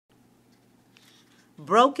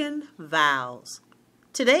Broken vows.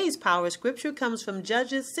 Today's power scripture comes from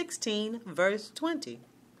Judges 16, verse 20.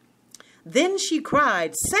 Then she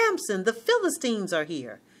cried, "Samson, the Philistines are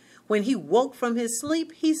here." When he woke from his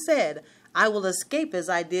sleep, he said, "I will escape as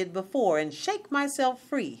I did before and shake myself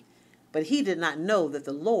free." But he did not know that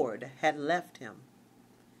the Lord had left him.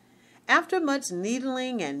 After much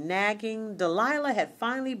needling and nagging, Delilah had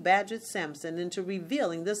finally badgered Samson into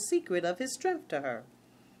revealing the secret of his strength to her.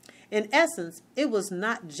 In essence, it was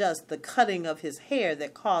not just the cutting of his hair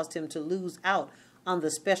that caused him to lose out on the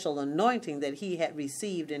special anointing that he had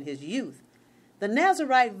received in his youth. The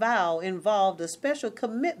Nazirite vow involved a special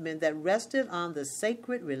commitment that rested on the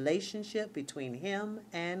sacred relationship between him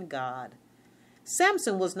and God.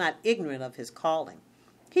 Samson was not ignorant of his calling.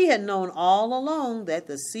 He had known all along that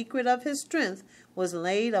the secret of his strength was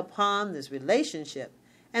laid upon this relationship,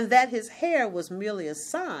 and that his hair was merely a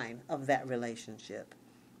sign of that relationship.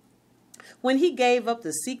 When he gave up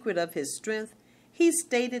the secret of his strength, he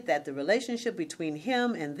stated that the relationship between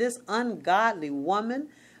him and this ungodly woman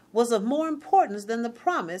was of more importance than the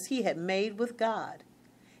promise he had made with God.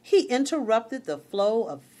 He interrupted the flow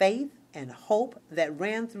of faith and hope that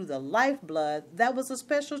ran through the lifeblood that was a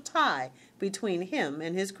special tie between him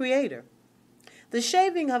and his Creator. The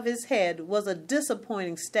shaving of his head was a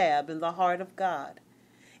disappointing stab in the heart of God.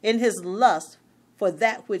 In his lust for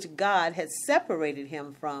that which God had separated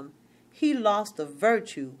him from, he lost the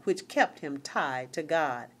virtue which kept him tied to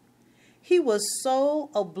God. He was so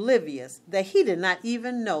oblivious that he did not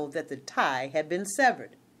even know that the tie had been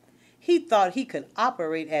severed. He thought he could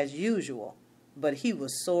operate as usual, but he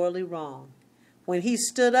was sorely wrong. When he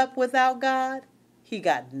stood up without God, he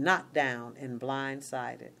got knocked down and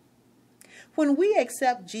blindsided. When we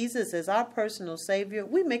accept Jesus as our personal Savior,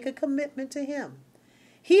 we make a commitment to Him.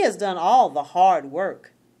 He has done all the hard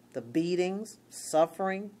work, the beatings,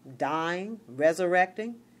 suffering, dying,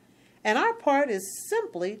 resurrecting, and our part is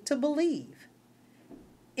simply to believe.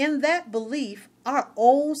 In that belief, our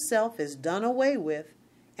old self is done away with,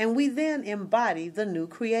 and we then embody the new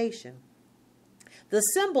creation. The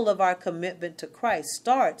symbol of our commitment to Christ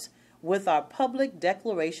starts with our public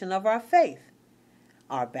declaration of our faith,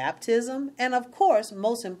 our baptism, and of course,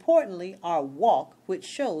 most importantly, our walk, which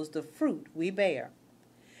shows the fruit we bear.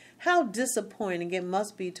 How disappointing it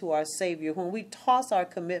must be to our Savior when we toss our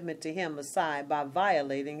commitment to Him aside by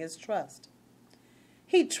violating His trust.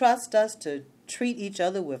 He trusts us to treat each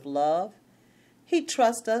other with love. He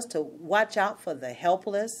trusts us to watch out for the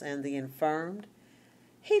helpless and the infirmed.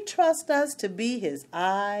 He trusts us to be His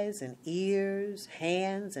eyes and ears,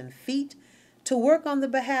 hands and feet to work on the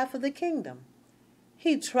behalf of the kingdom.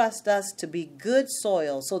 He trusts us to be good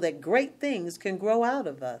soil so that great things can grow out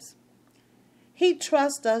of us. He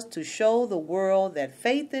trusts us to show the world that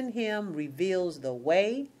faith in Him reveals the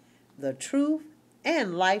way, the truth,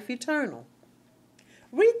 and life eternal.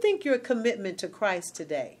 Rethink your commitment to Christ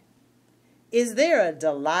today. Is there a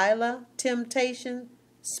Delilah temptation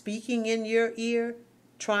speaking in your ear,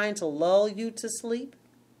 trying to lull you to sleep?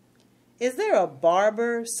 Is there a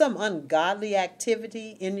barber, some ungodly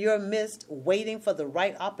activity in your midst waiting for the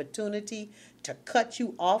right opportunity to cut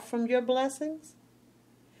you off from your blessings?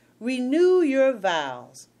 Renew your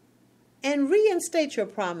vows and reinstate your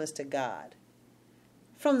promise to God.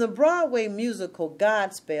 From the Broadway musical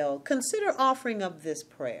Godspell, consider offering up this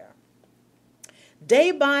prayer.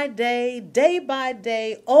 Day by day,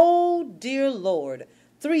 oh dear Lord,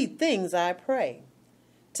 3 things I pray: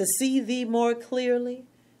 to see Thee more clearly,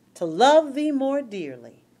 to love Thee more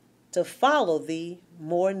dearly, to follow Thee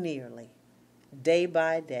more nearly, day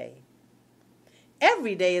by day.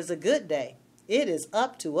 Every day is a good day. It is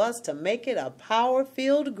up to us to make it a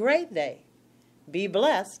power-filled great day. Be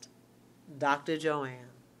blessed, Dr. JoAnn.